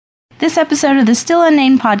This episode of the Still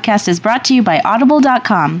Unnamed podcast is brought to you by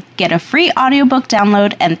Audible.com. Get a free audiobook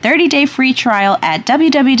download and 30-day free trial at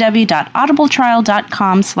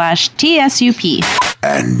www.audibletrial.com/TSUP.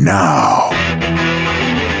 And now,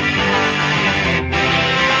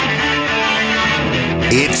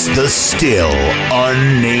 it's the Still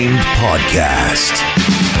Unnamed podcast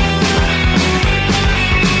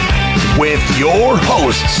with your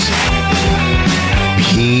hosts,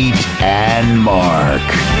 Pete and Mark.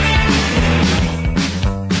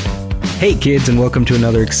 Hey kids, and welcome to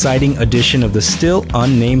another exciting edition of the Still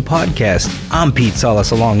Unnamed podcast. I'm Pete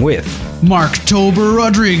Salas along with Marktober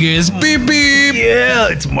Rodriguez. Beep beep. Yeah,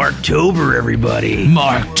 it's Marktober, everybody.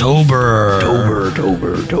 Marktober.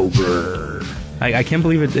 Tober. I can't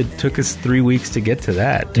believe it took us 3 weeks to get to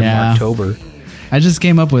that, to Yeah. Marktober. I just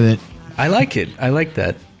came up with it. I like it. I like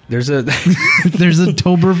that. There's a There's a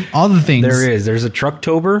Tober, all the things. there is. There's a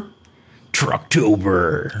Trucktober.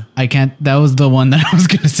 Trucktober. I can't, that was the one that I was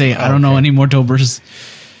going to say. I don't know any more Tobers.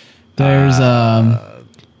 There's,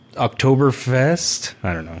 Oktoberfest.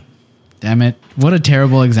 I don't know. damn it. What a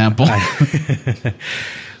terrible example.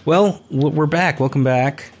 Well, we're back. Welcome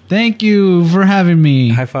back. Thank you for having me.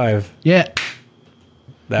 High five. Yeah.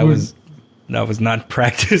 That was not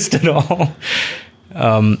practiced at all.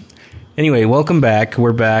 Anyway, welcome back.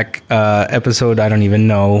 We're back. Episode, I don't even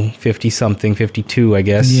know, 50-something, 52, I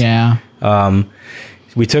guess. Yeah.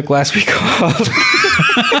 We took last week off.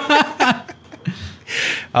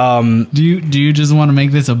 Do you just want to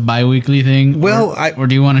make this a bi-weekly thing? Well, or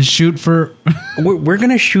do you want to shoot for... we're going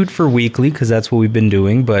to shoot for weekly because that's what we've been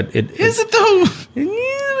doing, but Is it though?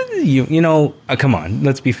 you know, come on,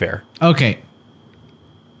 let's be fair. Okay.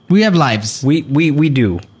 We have lives. We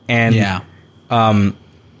do. And Yeah.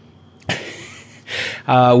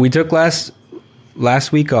 We took last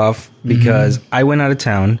week off because I went out of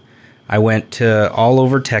town. I went to all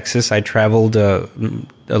over Texas. I traveled a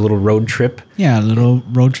little road trip. Yeah, a little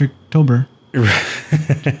road trip Tober.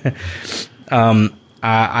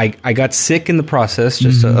 I got sick in the process.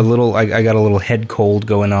 Just a little. I got a little head cold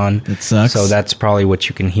going on. That sucks. So that's probably what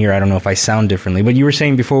you can hear. I don't know if I sound differently, but you were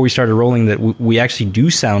saying before we started rolling that we actually do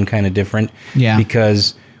sound kind of different. Yeah.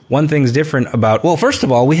 Because one thing's different about. Well, first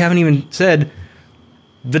of all, we haven't even said.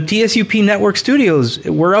 The TSUP Network Studios,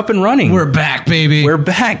 we're up and running. We're back, baby. We're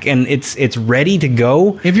back, and it's ready to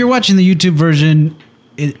go. If you're watching the YouTube version,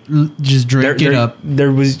 just drink it up.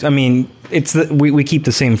 There was, I mean, we keep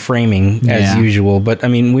the same framing as usual, but I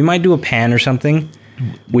mean, we might do a pan or something.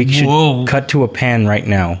 We should cut to a pan right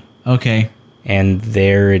now. Okay. And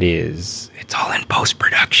there it is. It's all in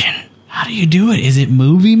post-production. How do you do it? Is it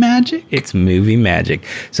movie magic? It's movie magic.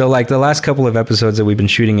 So like the last couple of episodes that we've been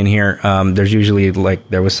shooting in here, there's usually like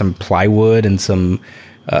there was some plywood and some,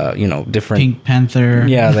 different Pink Panther.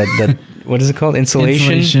 Yeah, that what is it called?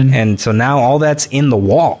 Insulation. And so now all that's in the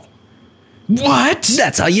wall. What?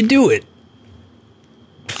 That's how you do it.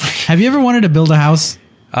 Have you ever wanted to build a house?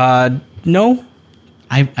 No.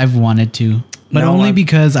 I've wanted to. But only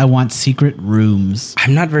because I want secret rooms.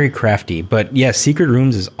 I'm not very crafty, but yeah, secret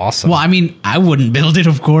rooms is awesome. Well, I mean, I wouldn't build it,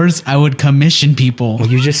 of course. I would commission people. Well,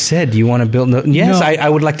 you just said, do you want to build? Yes, no. I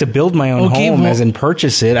would like to build my own home, as in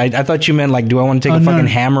purchase it. I thought you meant like, do I want to take a fucking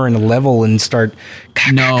hammer and a level and start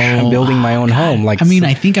building my own home? Like, I mean,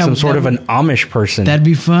 I think some sort of an Amish person. That'd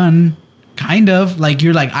be fun. Kind of like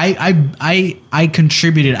you're like I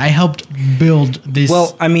contributed. I helped build this.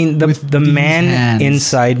 Well, I mean, the man hands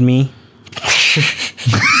inside me.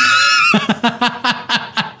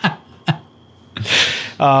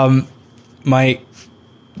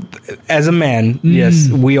 As a man, yes,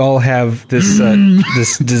 we all have this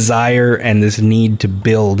this desire and this need to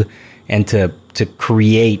build and to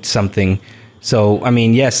create something. So, I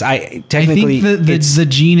mean, yes, I technically think the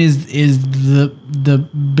gene is the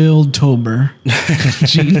Build-tober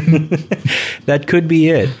gene. That could be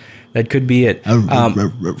it. That could be it.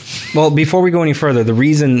 Well, before we go any further, the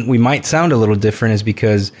reason we might sound a little different is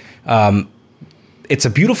because it's a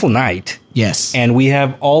beautiful night. Yes. And we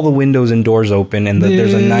have all the windows and doors open, and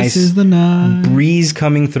there's a nice breeze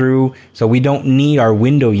coming through, so we don't need our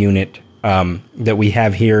window unit that we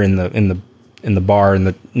have here in the bar in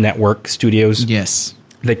the network studios. Yes.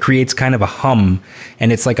 That creates kind of a hum,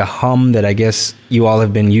 and it's like a hum that I guess you all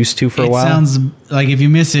have been used to for a while. It sounds like if you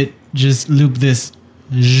miss it, just loop this.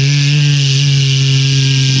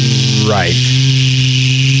 Right.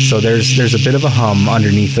 So there's a bit of a hum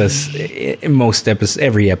underneath us in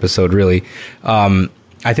every episode, really.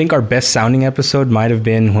 I think our best sounding episode might have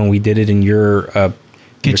been when we did it in your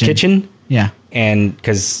kitchen. Yeah. And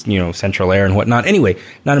because, central air and whatnot. Anyway,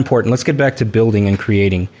 not important. Let's get back to building and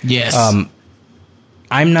creating. Yes.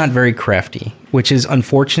 I'm not very crafty, which is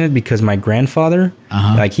unfortunate because my grandfather,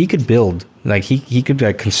 like he could build, like he could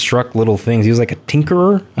like construct little things. He was like a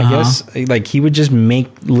tinkerer, I guess. Like he would just make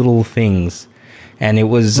little things, and it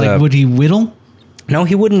was like would he whittle? No,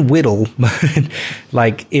 he wouldn't whittle. But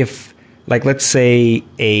like if let's say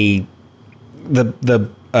the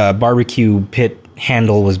barbecue pit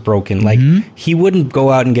handle was broken, like he wouldn't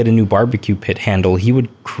go out and get a new barbecue pit handle. He would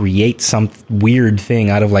create some weird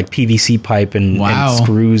thing out of like PVC pipe and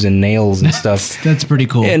screws and nails and stuff. That's pretty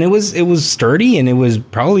cool. And it was sturdy, and it was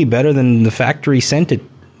probably better than the factory sent it,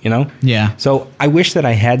 you know? Yeah. So I wish that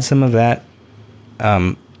I had some of that,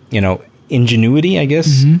 you know, ingenuity, I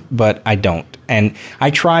guess, but I don't. And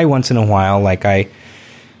I try once in a while, like I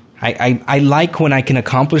like when I can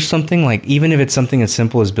accomplish something, like even if it's something as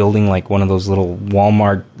simple as building like one of those little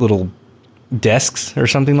Walmart little desks or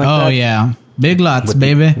something like that. Oh yeah, Big Lots, with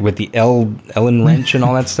baby. With the Allen wrench and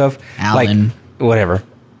all that stuff. Allen. Like, whatever.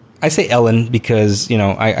 I say Ellen because, you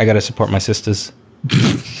know, I got to support my sisters. I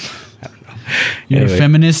don't know. You're a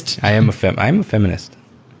feminist? I am a feminist.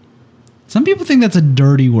 Some people think that's a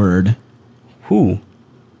dirty word. Who?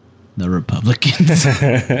 The Republicans.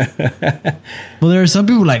 Well, there are some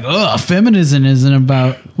people like, oh, feminism isn't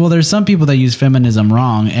about. Well, there's some people that use feminism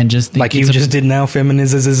wrong and just think like you just did now,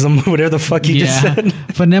 feminism, whatever the fuck you just said.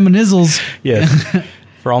 Phenomenizals. Yes.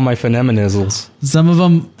 For all my phenomenizals. Some of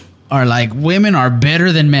them are like, women are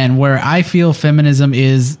better than men, where I feel feminism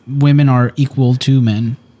is women are equal to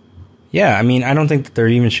men. Yeah, I mean, I don't think that there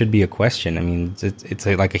even should be a question. I mean, it's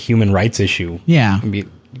like a human rights issue. Yeah. I mean,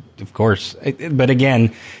 of course. But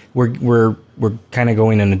again, we're kind of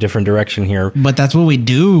going in a different direction here. But that's what we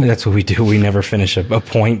do. That's what we do. We never finish a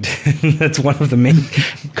point. That's one of the main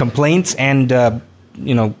complaints and,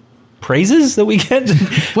 you know, praises that we get.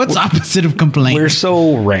 What's opposite of complaint? We're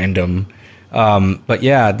so random. But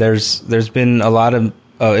yeah, there's been a lot of,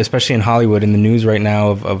 especially in Hollywood, in the news right now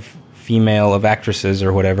of actresses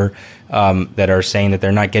or whatever, that are saying that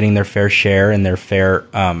they're not getting their fair share and their fair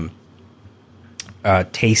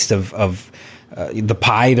taste of the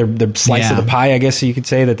pie, their slice of the pie, I guess you could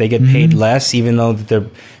say, that they get paid less, even though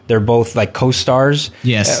they're both like co-stars.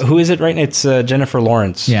 Yes. Who is it right now? It's Jennifer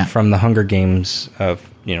Lawrence from the Hunger Games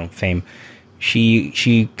fame.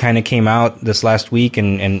 She kind of came out this last week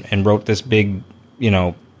and wrote this big,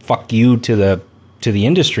 fuck you to the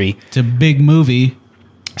industry. It's a big movie.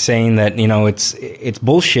 Saying that, it's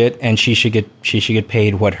bullshit and she should get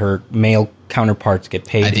paid what her male counterparts get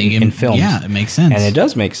paid in films. Yeah, it makes sense. And it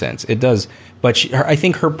does make sense. It does. But I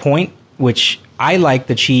think her point, which I like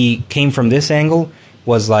that she came from this angle,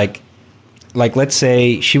 was like let's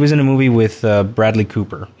say she was in a movie with Bradley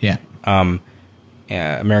Cooper. Yeah.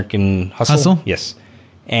 American Hustle? Yes.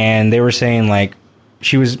 And they were saying, like,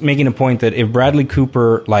 she was making a point that if Bradley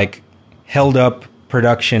Cooper, like, held up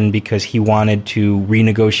production because he wanted to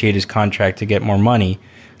renegotiate his contract to get more money,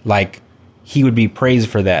 like, he would be praised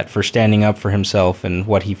for that, for standing up for himself and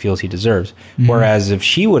what he feels he deserves. Whereas if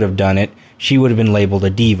she would have done it, she would have been labeled a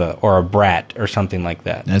diva or a brat or something like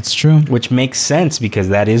that. That's true. Which makes sense because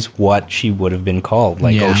that is what she would have been called.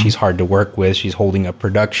 Like, oh, she's hard to work with. She's holding up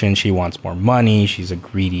production. She wants more money. She's a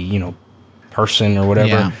greedy, person or whatever.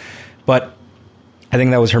 Yeah. But I think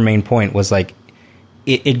that was her main point, was like,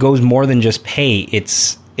 it goes more than just pay.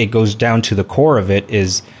 It goes down to the core of it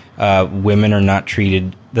is women are not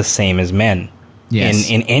treated the same as men. Yes.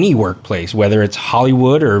 In any workplace, whether it's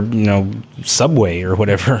Hollywood or, Subway or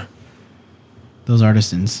whatever. Those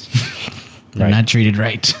artisans, they're not treated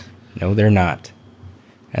right. No, they're not.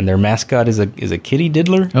 And their mascot is a kitty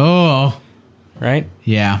diddler. Oh, right?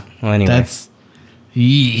 Yeah. Well, anyway,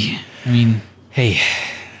 hey,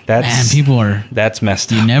 that's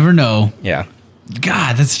messed up. You never know. Yeah.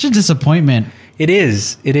 God, that's such a disappointment. It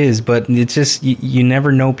is, but it's just you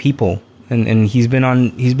never know people. And he's been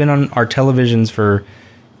on our televisions for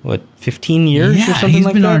what, 15 years or something like that? Yeah,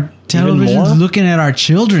 he's been on our televisions looking at our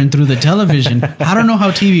children through the television. I don't know how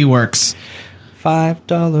TV works.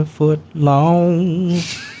 $5 foot long.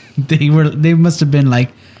 They must have been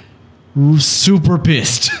like super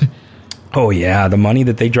pissed. Oh yeah, the money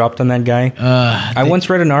that they dropped on that guy. I once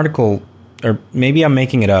read an article, or maybe I'm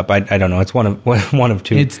making it up. I don't know. It's one of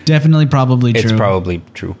two. It's definitely probably true. It's probably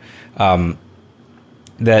true.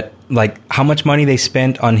 That, like, how much money they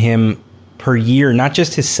spent on him per year, not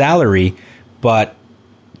just his salary, but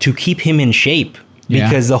to keep him in shape.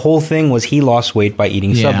 Because the whole thing was he lost weight by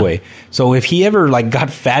eating Subway. So if he ever, like, got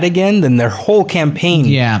fat again, then their whole campaign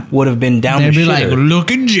would have been down the shitter. They'd be like, look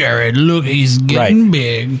at Jared. Look, he's getting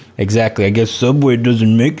big. Exactly. I guess Subway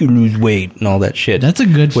doesn't make you lose weight and all that shit. That's a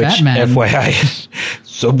good fat man. FYI,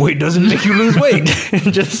 Subway doesn't make you lose weight.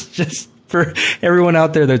 just For everyone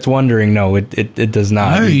out there that's wondering, no, it does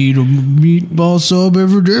not. I eat a meatball sub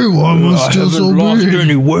every day. Why am I still so lost big?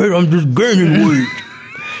 any weight. I'm just gaining weight.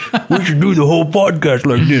 We should do the whole podcast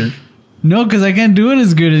like this. No, because I can't do it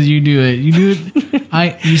as good as you do it. You do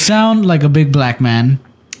it. You sound like a big black man.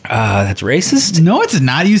 That's racist. No, it's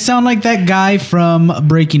not. You sound like that guy from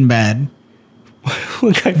Breaking Bad.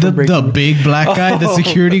 What guy from Breaking The Bad? big black guy, the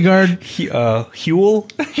security guard,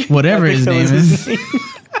 Huel? whatever I think his that name was is. name.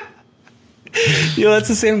 That's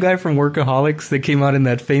the same guy from Workaholics that came out in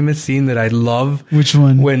that famous scene that I love. Which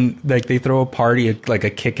one? When like they throw a party, like a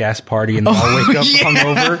kick-ass party, and they all wake up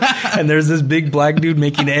hungover, and there's this big black dude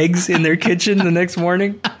making eggs in their kitchen the next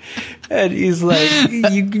morning, and he's like,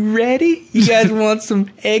 "You ready? You guys want some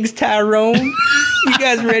eggs, Tyrone? You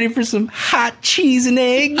guys ready for some hot cheese and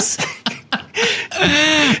eggs?"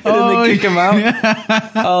 And then they kick him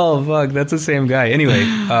out. Oh fuck, that's the same guy. Anyway,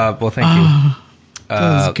 well, thank you.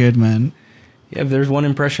 That was good, man. Yeah, if there's one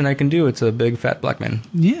impression I can do, it's a big fat black man.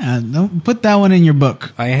 Yeah, don't put that one in your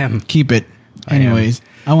book. I am. Keep it. I am. Anyways,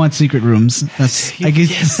 I want secret rooms. That's. I guess.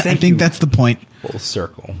 Yes, I thank think you. that's the point. Full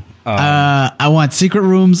circle. I want secret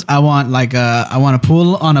rooms. I want I want a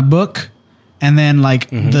pull on a book, and then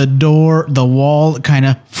the wall kind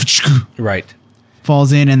of Right.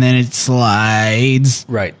 falls in, and then it slides.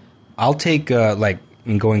 Right. I'll take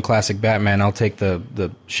in going classic Batman. I'll take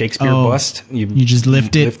the Shakespeare bust. You just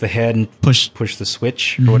lift it, lift the head, and push the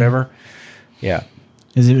switch or whatever. Yeah.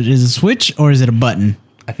 Is it a switch or is it a button?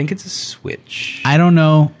 I think it's a switch. I don't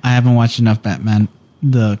know. I haven't watched enough Batman,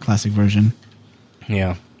 the classic version.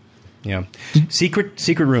 Yeah. Yeah. Secret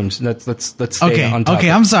rooms. Let's stay on topic. Okay.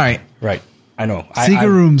 I'm sorry. Right. I know. Secret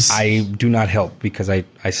rooms. I do not help because I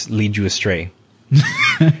lead you astray.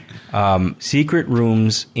 Secret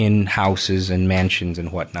rooms in houses and mansions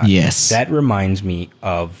and whatnot. Yes. That reminds me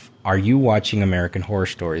of, are you watching American Horror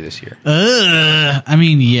Story this year? I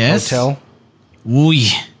mean, yes. Hotel? Ooh.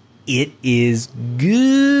 It is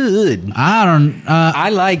good. I don't. I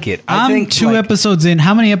like it. I I'm think 2 episodes in.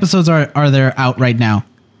 How many episodes are there out right now?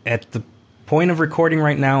 At the point of recording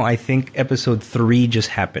right now, I think episode 3 just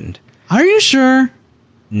happened. Are you sure?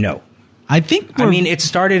 No. I think. It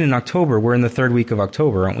started in October. We're in the 3rd week of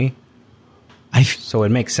October, aren't we? So it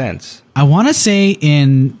makes sense. I want to say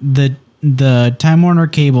in the Time Warner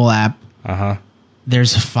cable app.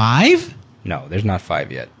 There's 5. No, there's not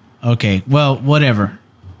 5 yet. Okay. Well, whatever.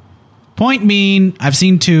 Point being, I've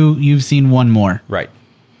seen 2. You've seen 1 more. Right.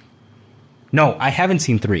 No, I haven't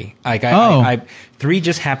seen 3. Like 3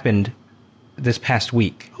 just happened this past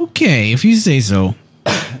week. Okay, if you say so.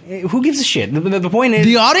 Who gives a shit? The point is,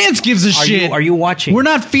 The audience gives a shit. Are you watching? We're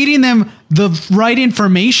not feeding them the right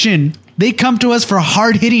information. They come to us for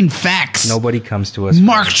hard-hitting facts. Nobody comes to us.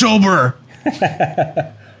 Mark Schober.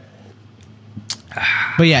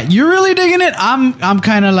 But yeah, you're really digging it. I'm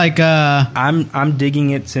kind of like I'm digging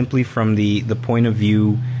it simply from the point of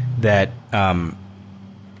view that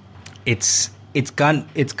it's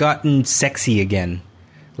gotten sexy again.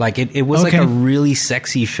 Like it was like a really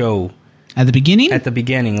sexy show at the beginning.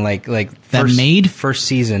 like that first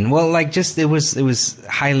season. Well, like just it was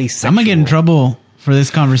highly sexual. I'm gonna get in trouble for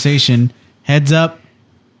this conversation. Heads up,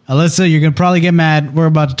 Alyssa, you're gonna probably get mad. We're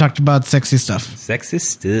about to talk about sexy stuff. Sexy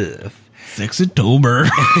stuff. Sextober.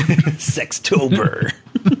 Sextober.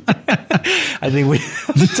 I think we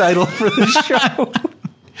have the title for the show.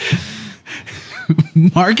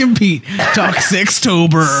 Mark and Pete talk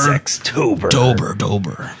Sextober. Sextober.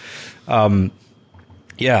 Dober.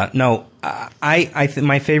 Yeah, no, I think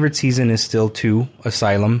my favorite season is still 2,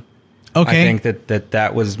 Asylum. Okay. I think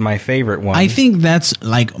that was my favorite one. I think that's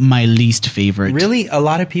like my least favorite. Really? A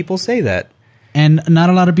lot of people say that. And not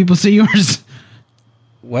a lot of people say yours.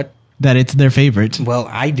 What? That it's their favorite. Well,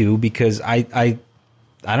 I do because I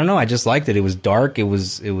don't know. I just liked it. It was dark.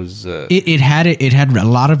 It had a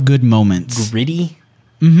lot of good moments. Gritty.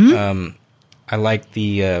 Mm-hmm. I liked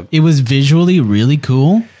the. It was visually really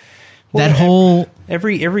cool. Well, that whole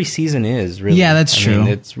every season is really. Yeah, that's true.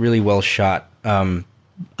 It's really well shot. But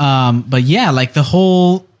yeah, like the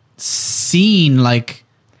whole scene, like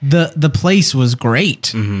the place was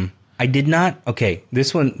great. Mm-hmm. I did not. Okay,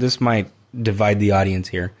 this might divide the audience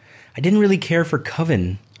here. I didn't really care for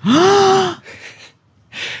Coven.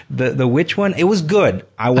 The witch one, it was good.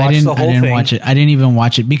 I watched the whole thing. I didn't watch it. I didn't even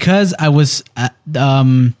watch it because I was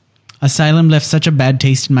Asylum left such a bad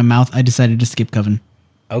taste in my mouth. I decided to skip Coven.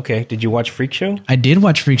 Okay, did you watch Freak Show? I did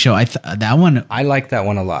watch Freak Show. That one. I liked that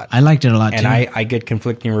one a lot. I liked it a lot and too. And I get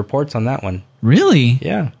conflicting reports on that one. Really?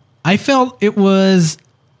 Yeah. I felt it was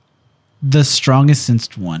the strongest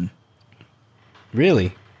since one.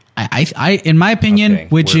 Really? I in my opinion, Okay,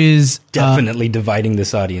 which we're is definitely dividing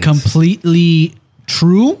this audience. completely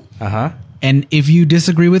true. Uh-huh. And if you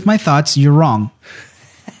disagree with my thoughts, you're wrong.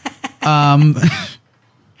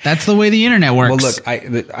 That's the way the internet works. Well,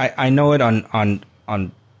 look, I know it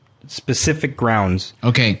on specific grounds.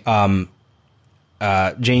 Okay.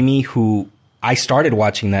 Jamie, who I started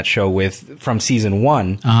watching that show with from season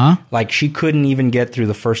 1, like she couldn't even get through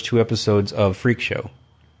the first 2 episodes of Freak Show.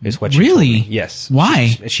 Is what she told Really? me. Yes.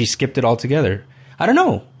 Why? She skipped it altogether. I don't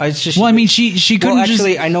know. It's just. Well, I mean, she couldn't. Well,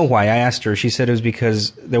 actually, I know why. I asked her. She said it was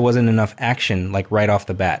because there wasn't enough action, like right off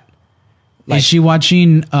the bat. Is she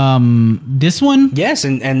watching this one? Yes,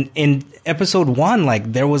 and in episode 1,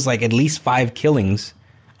 like there was like at least 5 killings.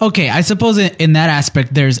 Okay, I suppose in that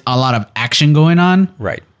aspect, there's a lot of action going on.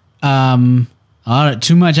 Right.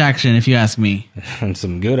 Too much action, if you ask me. And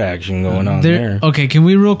some good action going on there. Okay, can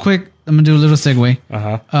we real quick? I'm gonna do a little segue.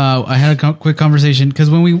 I had a quick conversation because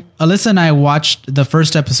when Alyssa and I watched the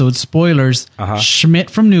first episode, spoilers. Schmidt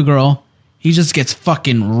from New Girl, he just gets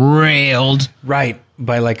fucking railed. Right,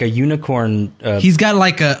 by like a unicorn. He's got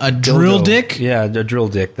like a drill dick. Yeah, a drill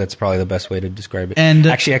dick. That's probably the best way to describe it. And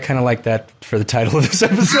actually, I kind of like that for the title of this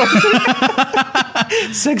episode.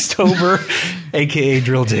 Sextober, a.k.a.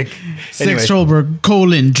 drill dick. Anyway.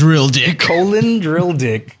 Sextober, drill dick. Drill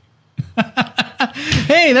dick.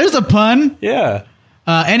 Hey, there's a pun. Yeah.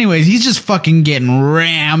 Anyways, he's just fucking getting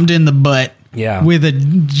rammed in the butt. Yeah. With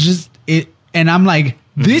and I'm like,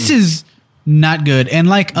 this is not good. And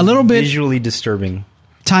like a little bit visually disturbing.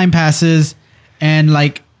 Time passes, and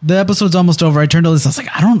like the episode's almost over. I turned to this. I was like,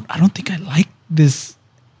 I don't think I like this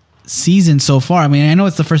season so far. I mean, I know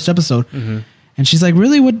it's the first episode, and she's like,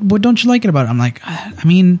 really, what don't you like it about it? I'm like, I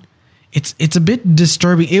mean, it's a bit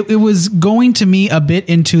disturbing. It was going to me a bit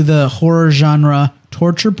into the horror genre,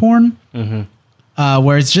 torture porn,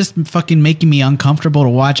 where it's just fucking making me uncomfortable to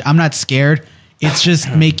watch. I'm not scared. It's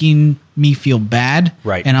just making me feel bad.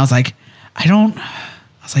 Right. And I was like, I don't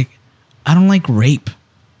like rape.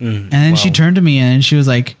 And then she turned to me and she was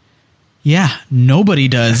like, yeah, nobody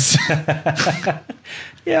does.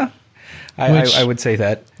 Yeah. I would say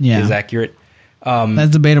that is accurate.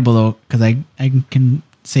 That's debatable though, because I can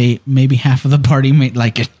say maybe half of the party might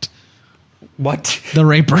like it. What? The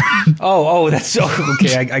raper. Oh, that's so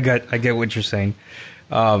okay. I get what you're saying.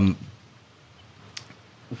 How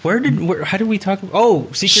did we talk about? Oh,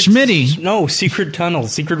 Schmitty. No, secret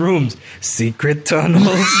tunnels, secret rooms, secret rooms.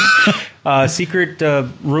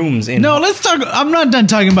 No, let's talk. I'm not done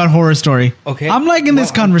talking about Horror Story. Okay, I'm liking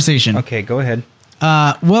this conversation. Okay, go ahead.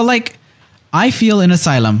 Well, like I feel in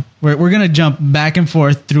Asylum, we're gonna jump back and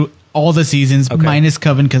forth through all the seasons minus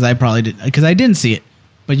Coven because I didn't see it.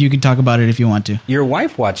 But you can talk about it if you want to. Your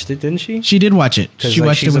wife watched it, didn't she? She did watch it. She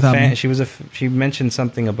watched it without me. She mentioned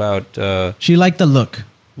something about. She liked the look.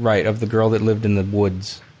 Right, of the girl that lived in the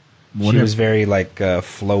woods. She was very like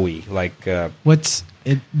flowy, like. What's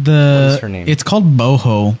it? What is her name? It's called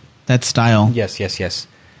boho. That style. Yes.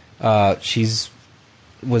 Was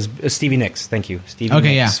Stevie Nicks. Thank you, Stevie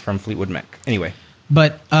Nicks from Fleetwood Mac. Anyway,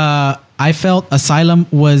 but I felt Asylum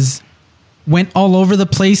went all over the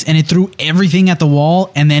place and it threw everything at the wall,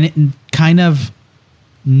 and then it kind of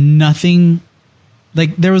nothing.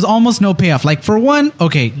 Like there was almost no payoff. Like for one,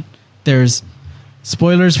 there's.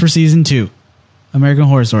 Spoilers for season 2, American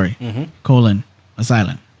Horror Story,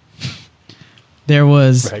 Asylum. There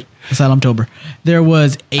was Asylum-tober. There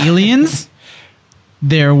was aliens.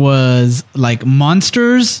 There was like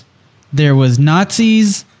monsters. There was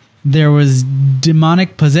Nazis. There was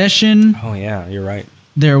demonic possession. Oh yeah, you're right.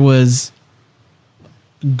 There was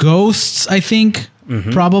ghosts, I think,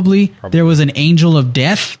 probably. There was an angel of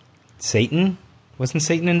death. Satan? Wasn't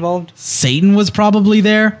Satan involved? Satan was probably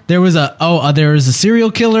there. There was a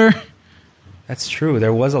serial killer. That's true.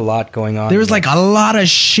 There was a lot going on. There was like a lot of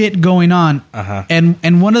shit going on.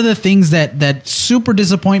 And one of the things that super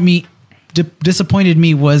disappointed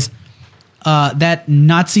me was that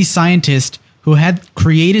Nazi scientist who had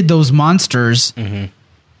created those monsters.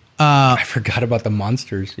 I forgot about the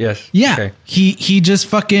monsters. Yes. Yeah. Okay. He just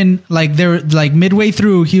fucking like midway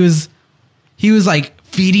through he was like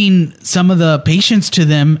feeding some of the patients to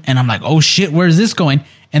them, and I'm like, oh shit, where's this going?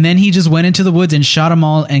 And then he just went into the woods and shot them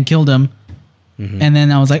all and killed them. And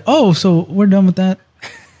then I was like, oh, so we're done with that.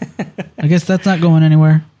 I guess that's not going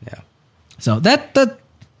anywhere. Yeah. So that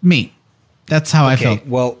me. That's how I felt.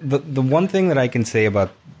 Well, the one thing that I can say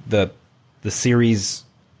about the series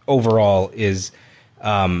overall is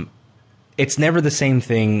it's never the same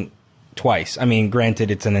thing twice. I mean,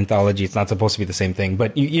 granted, it's an anthology. It's not supposed to be the same thing,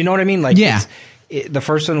 but you know what I mean? Like, yeah. The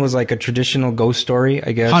first one was like a traditional ghost story,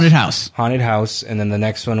 I guess. Haunted house. And then the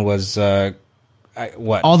next one was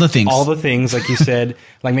what? All the things. All the things, like you said.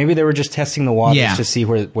 Like maybe they were just testing the waters Yeah. to see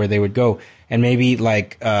where they would go. And maybe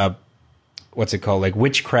like, what's it called? Like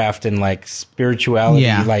witchcraft and like spirituality.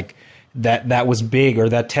 Yeah. Like that was big, or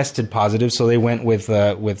that tested positive. So they went with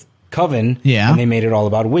Coven. Yeah. And they made it all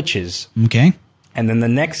about witches. Okay. And then the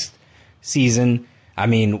next season, I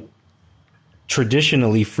mean,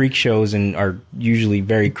 traditionally freak shows are usually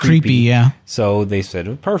very creepy. Yeah. So they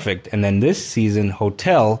said, perfect. And then this season,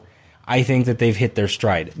 Hotel, I think that they've hit their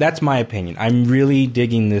stride. That's my opinion. I'm really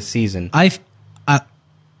digging this season.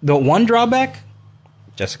 The one drawback,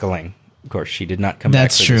 Jessica Lange. Of course, she did not come back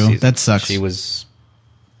That's for true. this season. That sucks.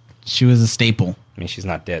 She was a staple. I mean, she's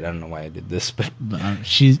not dead. I don't know why I did this, but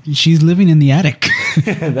She's living in the attic.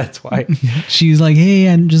 that's why. She's like, hey,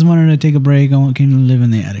 I just wanted to take a break. Can you live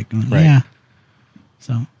in the attic? I'm like, Right. Yeah.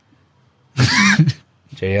 So,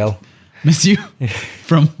 JL. miss you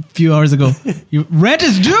from a few hours ago. Your rent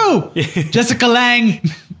is due, Jessica Lange.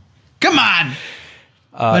 Come on.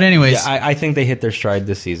 But anyways, Yeah, I think they hit their stride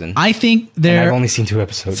this season. I think and they're I've only seen 2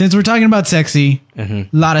 episodes. since we're talking about sexy,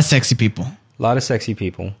 Mm-hmm. a lot of sexy people. A lot of sexy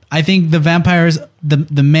people. I think the vampires,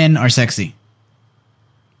 the men are sexy.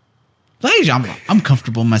 Like, I'm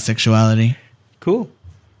comfortable in my sexuality. Cool.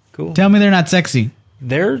 Tell me they're not sexy.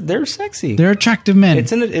 They're sexy. They're attractive men.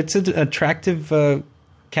 It's an attractive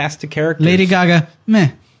cast of characters. Lady Gaga,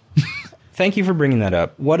 meh. Thank you for bringing that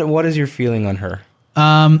up. What is your feeling on her?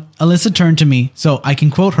 Alyssa turned to me so I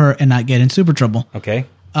can quote her and not get in super trouble. Okay.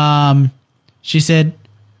 She said,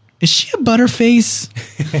 "Is she a butterface?"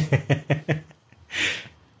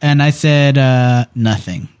 And I said,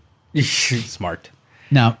 "Nothing." Smart.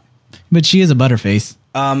 No, but she is a butterface.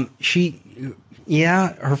 Her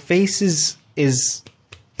face is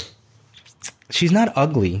she's not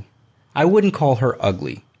ugly. I wouldn't call her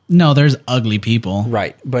ugly. No, there's ugly people.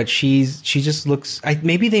 Right, but she just looks.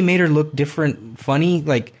 Maybe they made her look different, funny,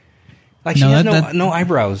 like she has no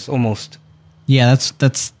eyebrows almost. Yeah,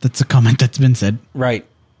 that's a comment that's been said. Right,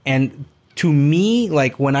 and to me,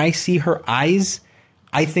 like when I see her eyes,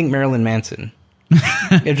 I think Marilyn Manson.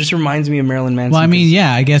 It just reminds me of Marilyn Manson. Well, I mean,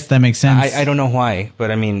 yeah, I guess that makes sense. I don't know why,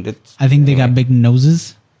 but I mean, I think they got big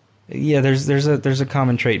noses. Yeah, there's a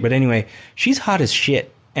common trait, but anyway, she's hot as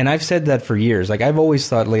shit. And I've said that for years. Like, I've always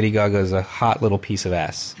thought Lady Gaga is a hot little piece of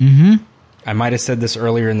ass. Mm-hmm. I might have said this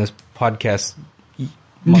earlier in this podcast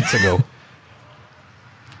months ago.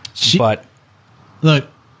 But look,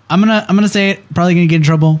 I'm gonna say it. Probably gonna get in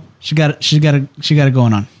trouble. She got it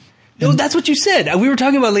going on. no, that's what you said. We were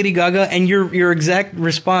talking about Lady Gaga, and your exact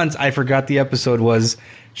response, I forgot the episode, was,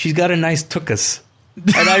 she's got a nice tuchus.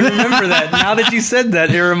 And I remember that. Now that you said that,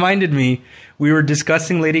 it reminded me. We were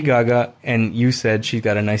discussing Lady Gaga, and you said she's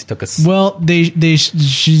got a nice tuchus. Well,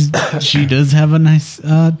 she does have a nice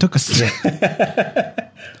tuchus.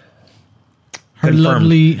 Her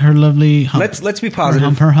lovely hump. Let's be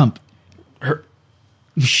positive. Her hump.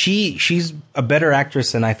 She's a better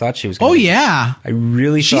actress than I thought she was going Oh to be. yeah, I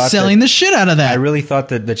really she's thought selling the shit out of that. I really thought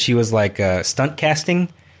that she was like stunt casting.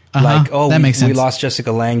 Uh-huh. Like, that makes sense. We lost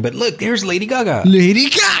Jessica Lange, but look, there's Lady Gaga. Lady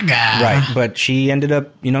Gaga. Right, but she ended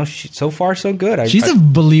up, so far so good. She's a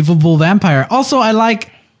believable vampire. Also, I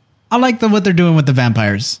like what they're doing with the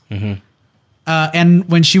vampires. Mm-hmm. And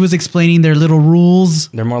when she was explaining their little rules,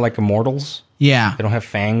 they're more like immortals. Yeah, They don't have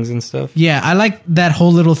fangs and stuff. yeah, I like that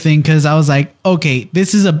whole little thing because I was like, okay,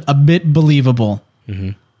 this is a bit believable.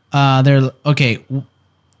 Mm-hmm. They're okay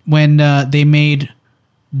when they made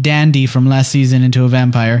Dandy from last season into a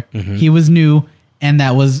vampire. Mm-hmm. He was new, and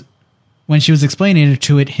that was when she was explaining it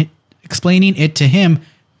to him.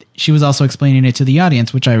 She was also explaining it to the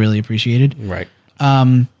audience, which I really appreciated. Right.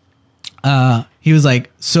 He was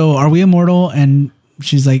like, "So are we immortal?" And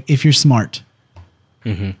she's like, "If you're smart."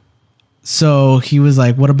 Mm-hmm. So he was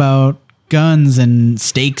like, "What about guns and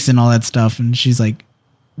stakes and all that stuff?" And she's like,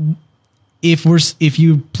 "If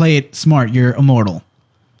you play it smart, you're immortal."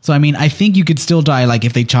 So I mean, I think you could still die, like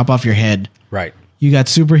if they chop off your head. Right. You got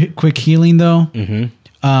super quick healing though. Mm-hmm.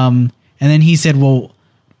 And then he said, "Well,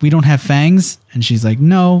 we don't have fangs," and she's like,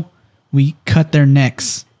 "No, we cut their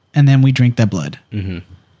necks and then we drink that blood." Mm-hmm.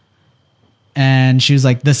 And she was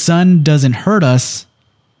like, "The sun doesn't hurt us,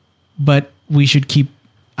 but we should keep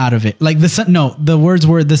out of it." Like the sun. No, the words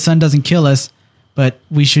were, "The sun doesn't kill us, but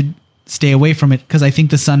we should stay away from it because I think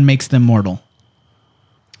the sun makes them mortal."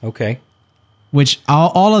 Okay. Which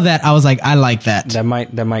all of that, I was like, I like that. That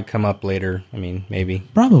might come up later. I mean, maybe.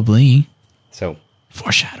 Probably. So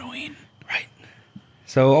Foreshadowing. right.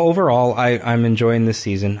 So overall, I'm enjoying this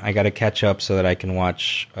season. I got to catch up so that I can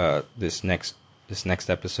watch this next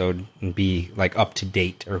episode and be like up to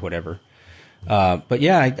date or whatever. But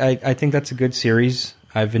yeah, I think that's a good series.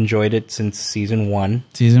 I've enjoyed it since season 1.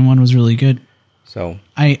 Season 1 was really good. So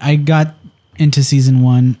I got into season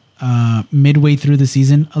 1 midway through the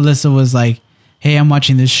season. Alyssa was like, hey, I'm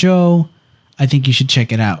watching this show. I think you should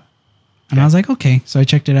check it out. And I was like, okay. So I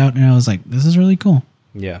checked it out and I was like, this is really cool.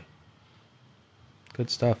 yeah, good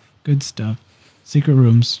stuff. Good stuff. Secret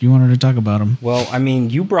rooms. You wanted to talk about them. Well, I mean,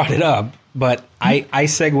 you brought it up, but I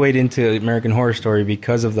segued into American Horror Story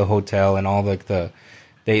because of the hotel and all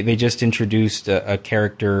they just introduced a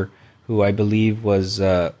character who I believe was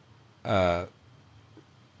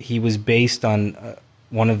he was based on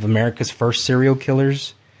one of America's first serial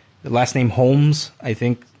killers. The last name Holmes, I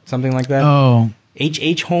think, something like that. Oh.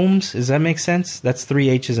 H.H. Holmes, does that make sense? That's 3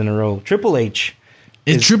 H's in a row. Triple H.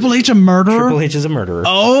 Is Triple H a murderer? Triple H is a murderer.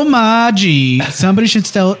 Oh my gee. Somebody should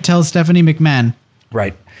tell Stephanie McMahon.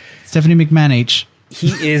 Right. Stephanie McMahon H.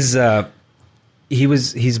 He is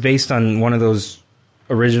he's based on one of those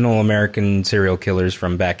original American serial killers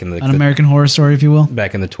from back in the American Horror Story, if you will.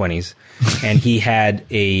 back in the 20s. And he had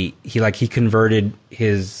he converted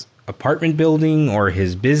his apartment building or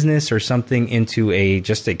his business or something into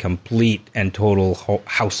just a complete and total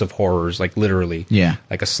house of horrors, like literally. Yeah.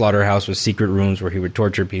 Like a slaughterhouse with secret rooms where he would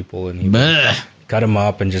torture people and he would Blech. cut them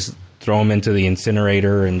up and just throw them into the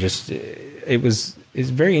incinerator and just it's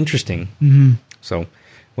very interesting. Mm-hmm. So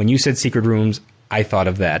when you said secret rooms, I thought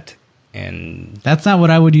of that. And That's not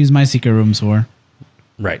what I would use my secret rooms for.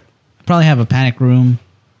 right. I'd probably have a panic room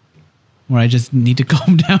where I just need to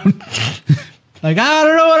calm down. Like, I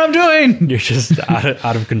don't know what I'm doing. You're just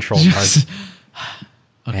out of control, Just-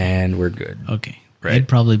 Mark. And we're good. Okay. Right. It'd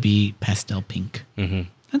probably be pastel pink. Mm-hmm.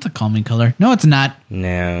 That's a calming color. No, it's not.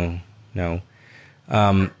 No.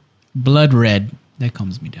 Blood red. That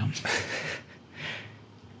calms me down.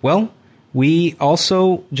 Well, we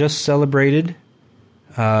also just celebrated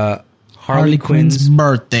Harley Quinn's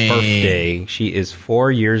birthday. She is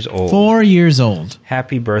 4 years old. 4 years old.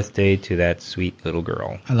 Happy birthday to that sweet little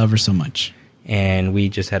girl. I love her so much. And we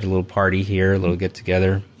just had a little party here, a little get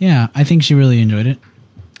together. Yeah, I think she really enjoyed it.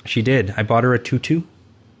 She did. I bought her a tutu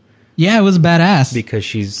Yeah, it was badass. because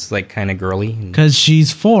she's like kind of girly. And Because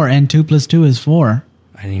she's 4 and 2 plus 2 is 4.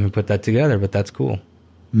 I didn't even put that together, but that's cool.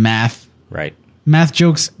 Math. Right. Math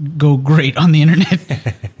jokes go great on the internet.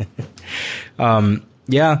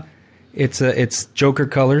 Yeah. It's Joker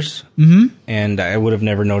colors, and I would have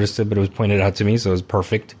never noticed it, but it was pointed out to me, so it was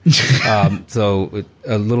perfect. So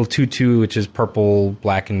a little tutu, which is purple,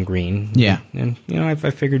 black, and green. Yeah. And I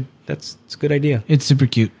figured it's a good idea. It's super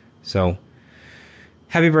cute. So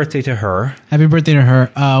happy birthday to her. Happy birthday to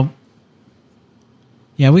her.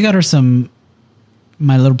 Yeah, we got her some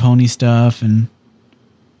My Little Pony stuff, and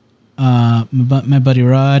my buddy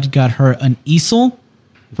Rod got her an easel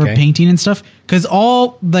for Okay. painting and stuff. Because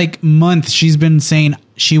all month she's been saying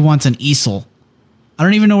she wants an easel. I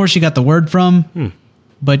don't even know where she got the word from,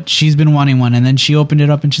 but she's been wanting one. And then she opened it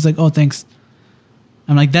up and she's like, "Oh, thanks."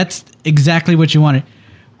 I'm like, "That's exactly what you wanted."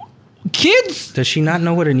 Kids? Does she not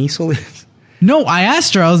know what an easel is? No, I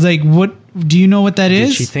asked her. I was like, "What? Do you know what that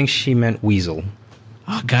is?" She thinks she meant weasel.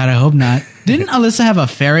 Oh God, I hope not. Didn't Alyssa have a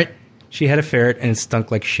ferret? She had a ferret and it stunk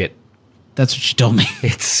like shit. That's what she told me.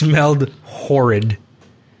 It smelled horrid.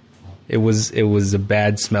 It was a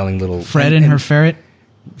bad smelling little Fred and her ferret.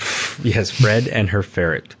 Yes, Fred and her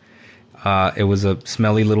ferret. It was a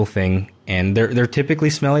smelly little thing, and they're typically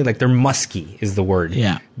smelly. Like they're musky is the word.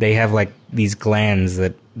 Yeah. They have like these glands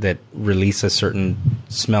that release a certain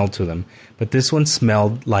smell to them. But this one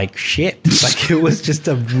smelled like shit. Like it was just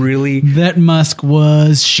a really. That musk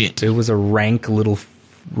was shit. It was a rank little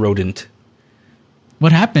rodent.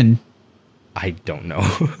 What happened? I don't know.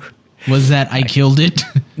 Was that I killed it?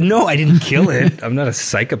 No, I didn't kill it. I'm not a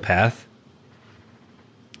psychopath.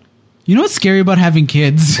 You know what's scary about having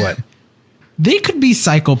kids? What? They could be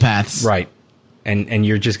psychopaths. Right. And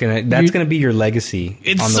you're just that's gonna be your legacy.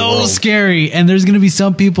 It's on the so world. scary. And there's going to be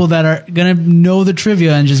some people that are going to know the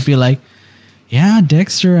trivia and just be like, yeah,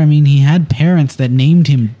 Dexter, I mean, he had parents that named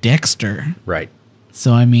him Dexter. Right.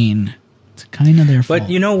 So, I mean, it's kind of their fault. But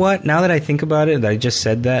you know what? Now that I think about it, that I just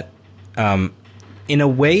said that, in a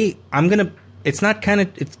way, it's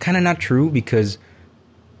kind of not true because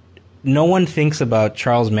no one thinks about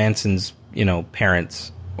Charles Manson's,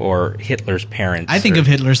 parents or Hitler's parents. I think of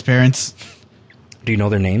Hitler's parents. Do you know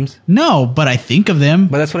their names? No, but I think of them.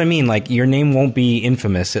 But that's what I mean. Like your name won't be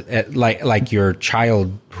infamous, like your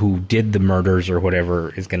child who did the murders or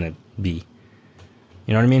whatever is gonna be.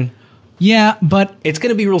 You know what I mean? Yeah, but It's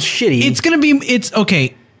gonna be real shitty. it's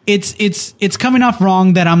okay. It's coming off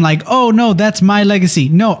wrong that I'm like, oh no, that's my legacy.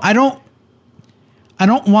 No, I don't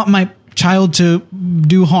want my child to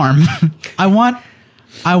do harm. I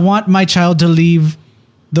want my child to leave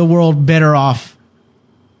the world better off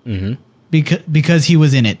because he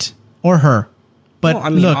was in it or her. But Well, I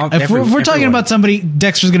mean, look, if we're talking everyone. about somebody,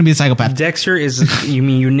 Dexter's going to be a psychopath. Dexter is, you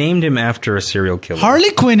mean you named him after a serial killer.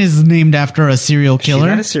 Harley Quinn is named after a serial She's killer.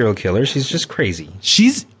 not a serial killer. She's just crazy.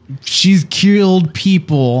 She's killed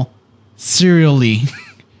people serially.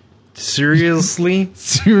 Seriously?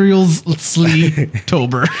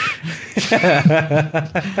 Tober.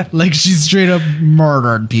 Like she's straight up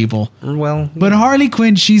murdered people. Well, But Harley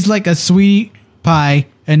Quinn, she's like a sweetie pie,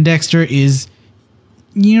 and Dexter is,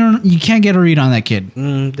 you can't get a read on that kid.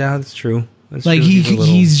 that's true. That's Like true.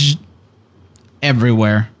 he's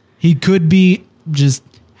everywhere. He could be just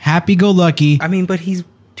happy-go-lucky. I mean, but he's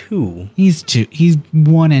 2. He's 2. He's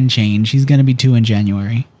 1 and change. He's going to be 2 in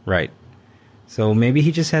January. Right. So maybe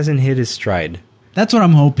he just hasn't hit his stride. That's what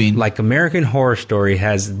I'm hoping. Like American Horror Story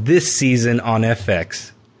has this season on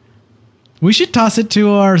FX. We should toss it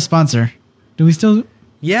to our sponsor. Do we still?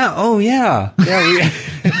 Yeah. Oh, yeah. Yeah.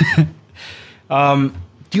 Do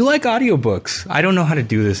you like audiobooks? I don't know how to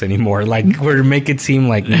do this anymore. Like, we're make it seem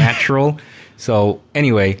like natural. So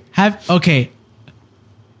anyway, Okay.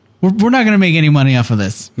 We're not going to make any money off of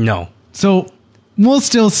this. no. So we'll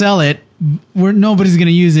still sell it. Nobody's going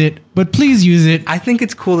to use it, but please use it. I think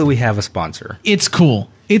it's cool that we have a sponsor. It's cool.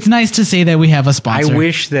 It's nice to say that we have a sponsor. I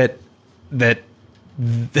wish that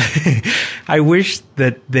I wish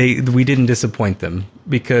that we didn't disappoint them,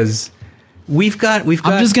 because we've got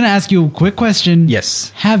I'm just going to ask you a quick question.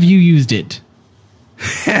 Yes. Have you used it?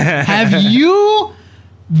 Have you,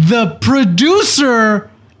 the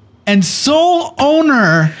producer and sole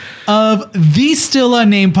owner of the Still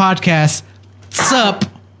Unnamed podcast, TSUP,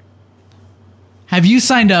 have you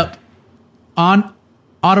signed up on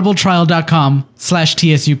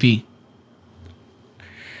audibletrial.com/TSUP?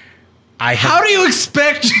 How do you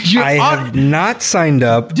expect your I have not signed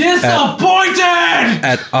up disappointed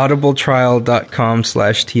at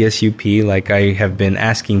audibletrial.com/TSUP like I have been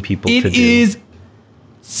asking people to do. It is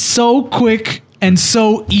so quick and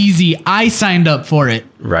so easy. I signed up for it.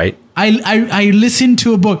 Right. I listened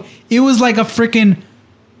to a book. It was like a freaking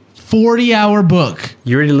 40-hour book.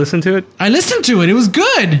 You ready to listen to it? I listened to it. It was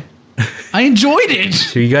good. I enjoyed it.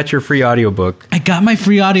 So you got your free audiobook I got my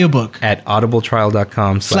free audiobook at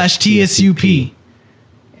audibletrial.com/TSUP. /TSUP.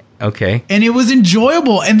 Okay. And it was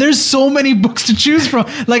enjoyable. And there's so many books to choose from.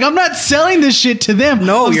 Like, I'm not selling this shit to them.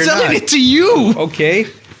 No, I'm you're selling not. it to you. Okay.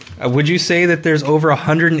 Would you say that there's over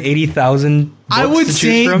 180,000 books I would to choose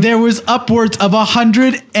say from? there was upwards of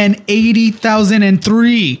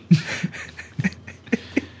 180,003.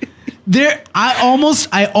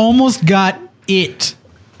 I almost got it.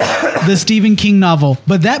 The Stephen King novel,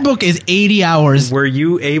 but that book is 80 hours. Were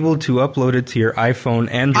you able to upload it to your iPhone,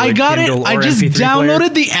 Android, I got Kindle, it. I or just MP3 downloaded player?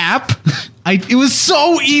 the app. It was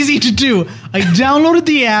so easy to do. I downloaded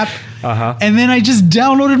the app, and then I just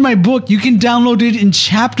downloaded my book. You can download it in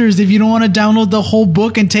chapters if you don't want to download the whole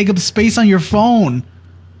book and take up space on your phone.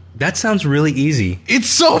 That sounds really easy. It's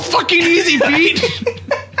so fucking easy, Pete.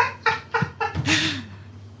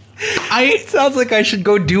 It sounds like I should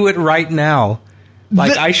go do it right now.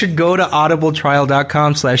 Like, I should go to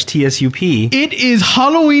audibletrial.com/TSUP. It is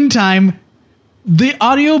Halloween time. The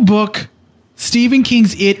audiobook, Stephen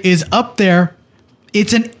King's It, is up there.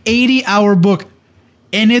 It's an 80-hour book,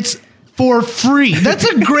 and it's for free. That's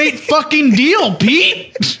a great fucking deal,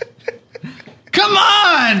 Pete. Come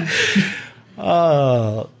on.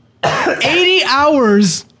 80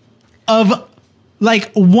 hours of, like,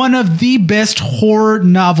 one of the best horror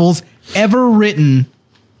novels ever written.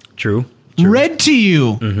 True. Read to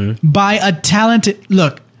you by a talented...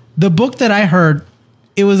 Look, the book that I heard,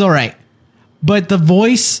 it was all right. But the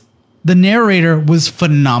voice, the narrator was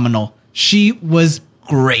phenomenal. She was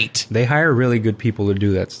great. They hire really good people to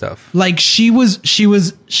do that stuff. Like, she was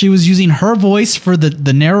using her voice for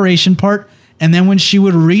the narration part, and then when she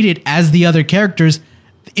would read it as the other characters,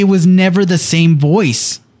 it was never the same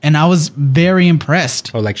voice. And I was very impressed.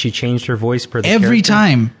 Oh, like she changed her voice per the Every character?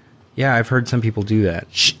 time. Yeah, I've heard some people do that.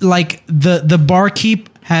 Like the barkeep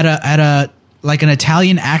had a like an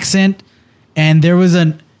Italian accent, and there was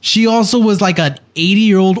she also was like an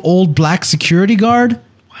 80-year-old old black security guard.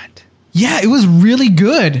 What? Yeah, it was really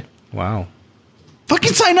good. Wow.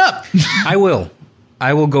 Fucking sign up. I will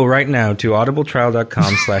go right now to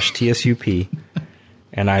audibletrial.com/TSUP,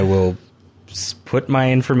 and I will put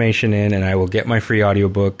my information in, and I will get my free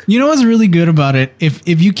audiobook. You know what's really good about it?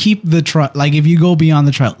 If you keep the trial, like if you go beyond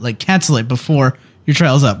the trial, like cancel it before your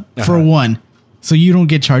trial's up for one, so you don't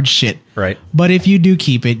get charged shit. Right. But if you do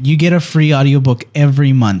keep it, you get a free audiobook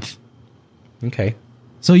every month. Okay.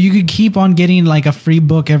 So you could keep on getting like a free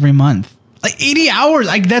book every month. Like 80 hours.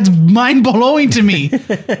 Like that's mind blowing to me.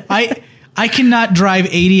 I cannot drive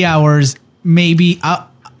 80 hours. Maybe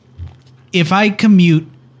if I commute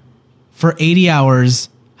for 80 hours,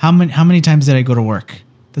 how many times did I go to work?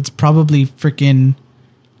 That's probably freaking.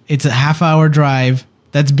 It's a half-hour drive.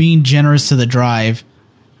 That's being generous to the drive.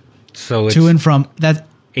 So it's to and from. That's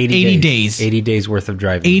 80 days. 80 days worth of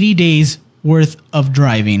driving. 80 days worth of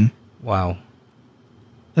driving. Wow.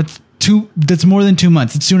 That's more than 2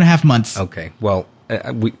 months. It's 2.5 months. Okay. Well,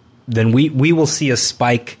 we will see a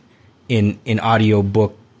spike in audio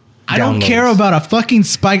book. I don't downloads. care about a fucking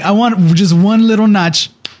spike. I want just one little notch.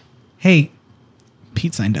 Hey,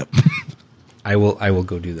 Pete signed up. I will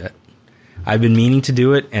go do that. I've been meaning to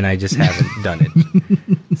do it, and I just haven't done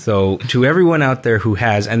it. So, to everyone out there who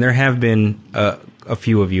has, and there have been a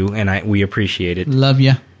few of you, and we appreciate it. Love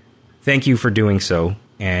ya. Thank you for doing so,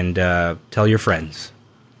 and tell your friends.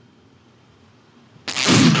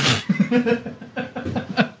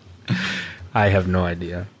 I have no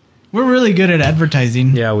idea. We're really good at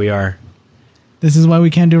advertising. Yeah, we are. This is why we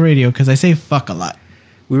can't do radio, because I say fuck a lot.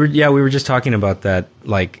 We were just talking about that,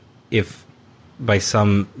 like, if by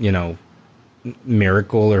some,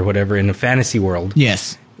 miracle or whatever in a fantasy world.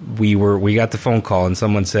 Yes. We got the phone call and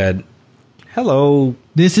someone said, "Hello,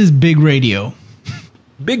 this is Big Radio.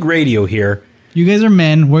 Big Radio here. You guys are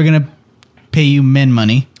men. We're going to pay you men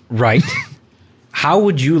money." Right. How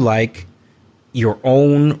would you like your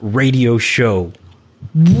own radio show?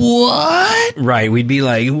 What? Right. We'd be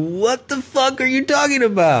like, "What the fuck are you talking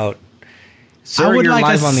about?" Sir, you're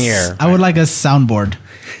live on the air. I would like a soundboard.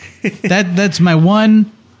 That's my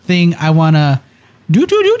one thing I want to do.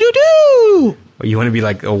 You want to be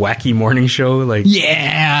like a wacky morning show? Like,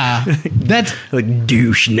 yeah. That's like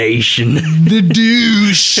Douche Nation. The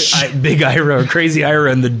douche. Big Ira, Crazy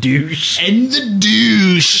Ira and the douche. And the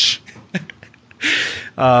douche.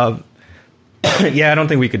 Yeah, I don't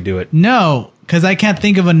think we could do it. No, because I can't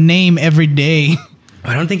think of a name every day.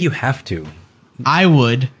 I don't think you have to. I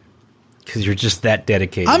would. Because you're just that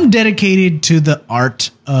dedicated. I'm dedicated to the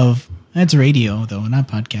art of... That's radio, though, not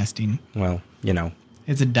podcasting. Well,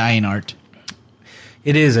 It's a dying art.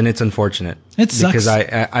 It is, and it's unfortunate. It sucks. Because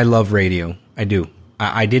I love radio. I do.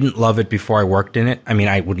 I didn't love it before I worked in it. I mean,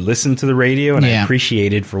 I would listen to the radio, and I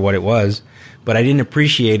appreciate it for what it was. But I didn't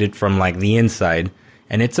appreciate it from, like, the inside.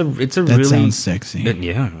 And it's a that really... sounds sexy.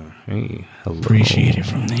 Yeah. Hey, hello. Appreciate it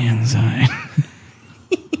from the inside.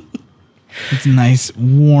 It's nice,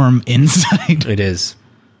 warm inside. It is.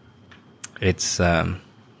 It's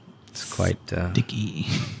quite... sticky.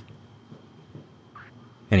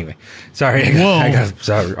 Anyway, sorry.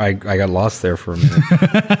 I got lost there for a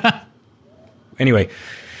minute. Anyway,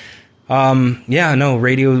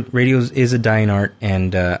 radio is a dying art,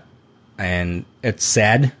 and it's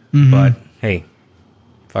sad, but hey,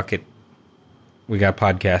 fuck it. We got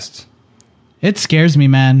podcasts. It scares me,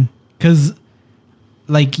 man, because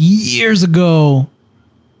like years ago,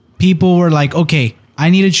 people were like, okay, I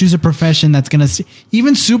need to choose a profession that's going to...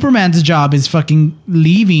 Even Superman's job is fucking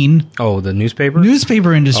leaving. Oh, the newspaper?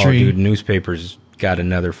 Newspaper industry. Oh, dude, newspapers got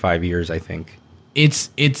another 5 years, I think. It's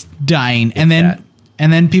dying. And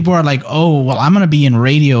then people are like, oh, well, I'm going to be in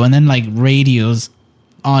radio. And then like radio's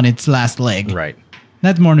on its last leg. Right.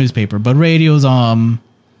 That's more newspaper, but radio's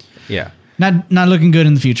yeah. Not looking good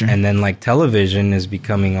in the future. And then like television is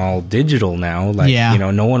becoming all digital now. Like,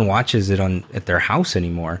 no one watches it at their house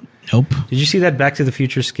anymore. Nope. Did you see that Back to the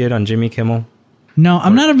Future skit on Jimmy Kimmel? No,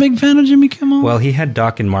 I'm not a big fan of Jimmy Kimmel. Well, he had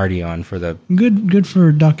Doc and Marty on for the... Good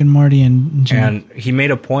for Doc and Marty and Jimmy. And he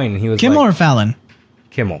made a point. He was Kimmel like, or Fallon?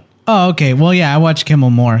 Kimmel. Oh, okay. Well, yeah, I watch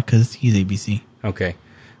Kimmel more because he's ABC. Okay.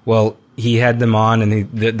 Well, he had them on,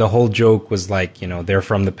 and the whole joke was like, they're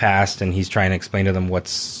from the past, and he's trying to explain to them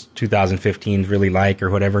what's 2015 really like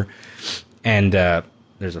or whatever. And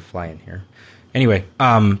there's a fly in here. Anyway,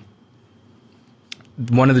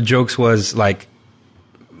 one of the jokes was like,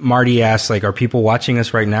 Marty asked, like, are people watching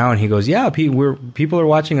us right now? And he goes, yeah, people are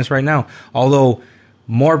watching us right now. Although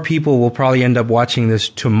more people will probably end up watching this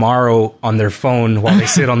tomorrow on their phone while they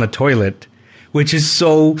sit on the toilet, which is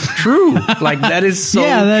so true. Like, that is so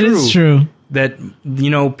yeah, that true. is true. That,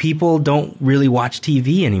 people don't really watch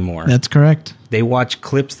TV anymore. That's correct. They watch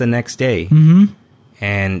clips the next day. Mm-hmm.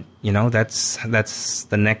 And, that's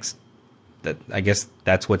the next, I guess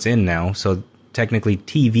that's what's in now. So technically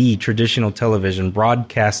TV, traditional television,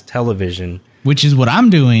 broadcast television, which is what I'm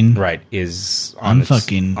doing. right, is on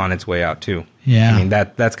its way out too. Yeah. I mean,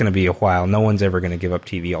 that's going to be a while. No one's ever going to give up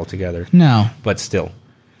TV altogether. No. But still,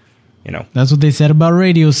 That's what they said about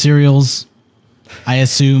radio serials, I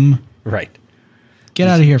assume. Right. Get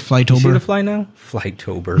out of here, You see Flytober. the fly now?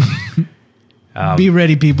 Flytober. Be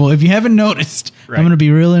ready, people. If you haven't noticed, Right. I'm going to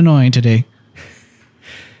be real annoying today.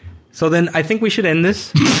 So then I think we should end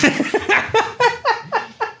this.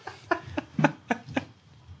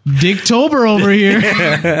 Dicktober over here.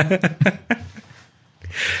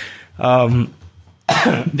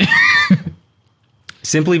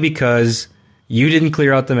 Simply because you didn't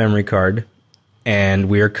clear out the memory card, and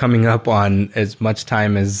we are coming up on as much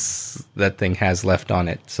time as that thing has left on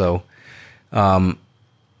it. So, And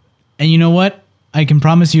you know what? I can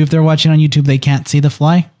promise you if they're watching on YouTube, they can't see the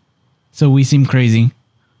fly. So we seem crazy.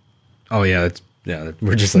 oh yeah,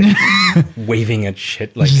 we're just like waving at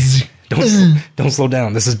shit like don't slow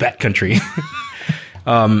down. This is Bat Country.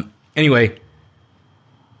 Anyway,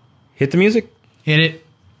 hit the music. Hit it.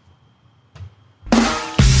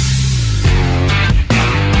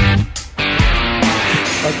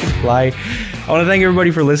 Fucking fly. I want to thank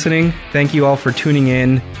everybody for listening. Thank you all for tuning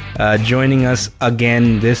in, joining us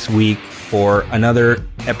again this week for another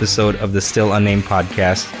episode of the Still Unnamed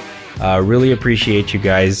podcast. Really appreciate you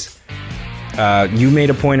guys. You made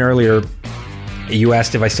a point earlier. You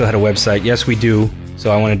asked if I still had a website. Yes, we do.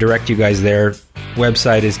 So I want to direct you guys there.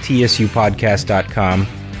 Website is tsupodcast.com.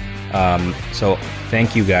 So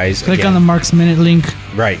thank you guys. Click again. on the Mark's Minute link.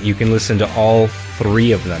 Right. You can listen to all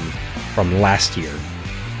 3 of them from last year.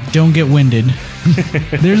 Don't get winded.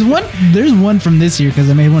 There's one from this year because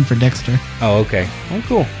I made one for Dexter Oh, okay. Oh,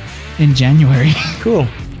 cool. in January. Cool.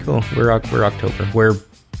 We're October. We're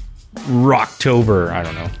Rocktober. I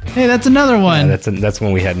don't know. Hey, that's another one. Yeah, that's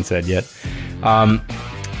one we hadn't said yet.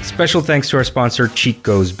 Special thanks to our sponsor,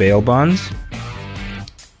 Chico's Bail Bonds.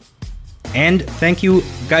 And thank you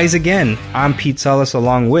guys again. I'm Pete Salas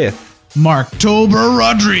along with Marktober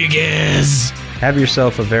Rodriguez. Have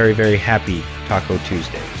yourself a very, very happy Taco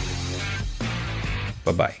Tuesday.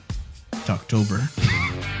 Bye-bye. Talktober.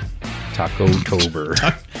 Taco-tober.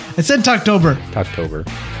 I said Talktober. Talktober.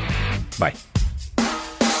 Bye.